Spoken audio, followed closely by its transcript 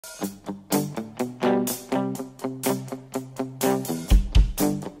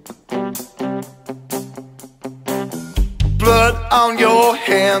Blood on your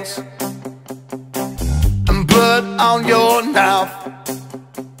hands and blood on your knife.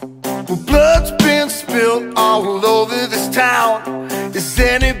 Well, blood's been spilled all over this town. Is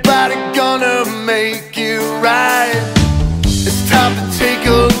anybody gonna make it right? It's time to take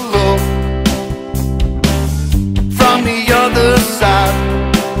a look from the other side,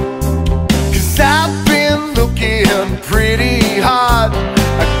 'cause I've been looking pretty hard.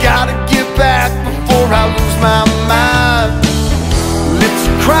 I gotta get back before I lose my mind. It's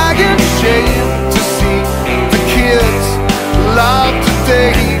a crying shame to see the kids love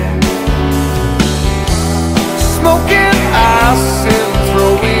today, smoking ice and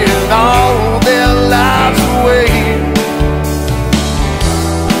throwing all their lives away.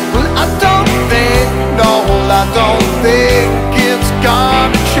 Well, I don't think, no, I don't think it's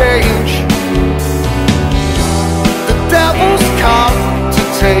gonna change. The devil's come to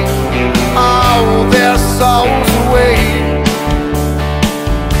take all their souls away.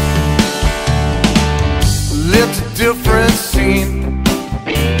 It's a different scene,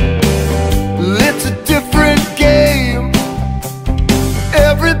 it's a different game.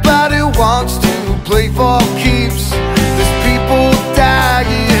 Everybody wants to play for keeps. There's people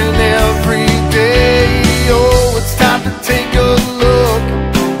dying every day. Oh, it's time to take a look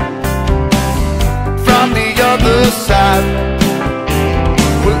from the other side.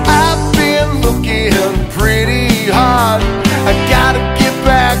 Well, I've been looking pretty hard. I gotta get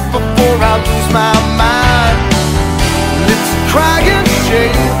back before I lose my mind. It's a crying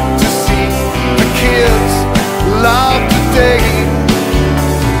shame to see the kids love today,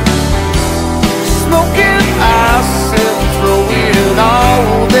 smoking ice and throwing all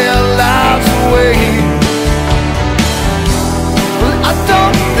their lives away. Well, I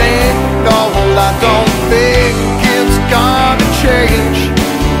don't think, no, I don't think it's gonna change.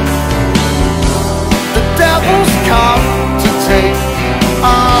 The devil's come to take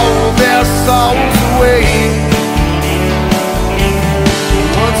all their souls away.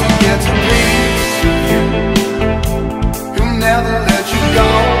 Once he gets a piece of you, he'll never let you go.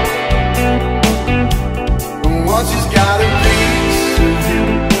 And once he's got a piece of you,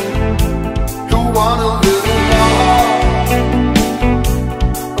 he'll want a little more.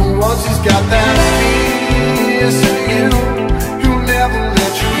 And once he's got that piece of you, he'll never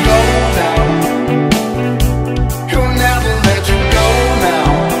let you go now. He'll never let you go now.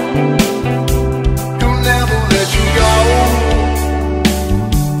 He'll never let you go.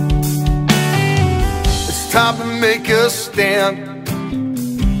 It's time to make a stand.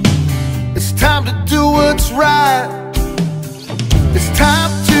 It's time to do what's right. It's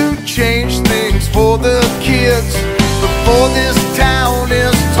time to change things for the kids before this town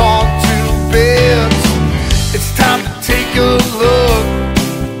is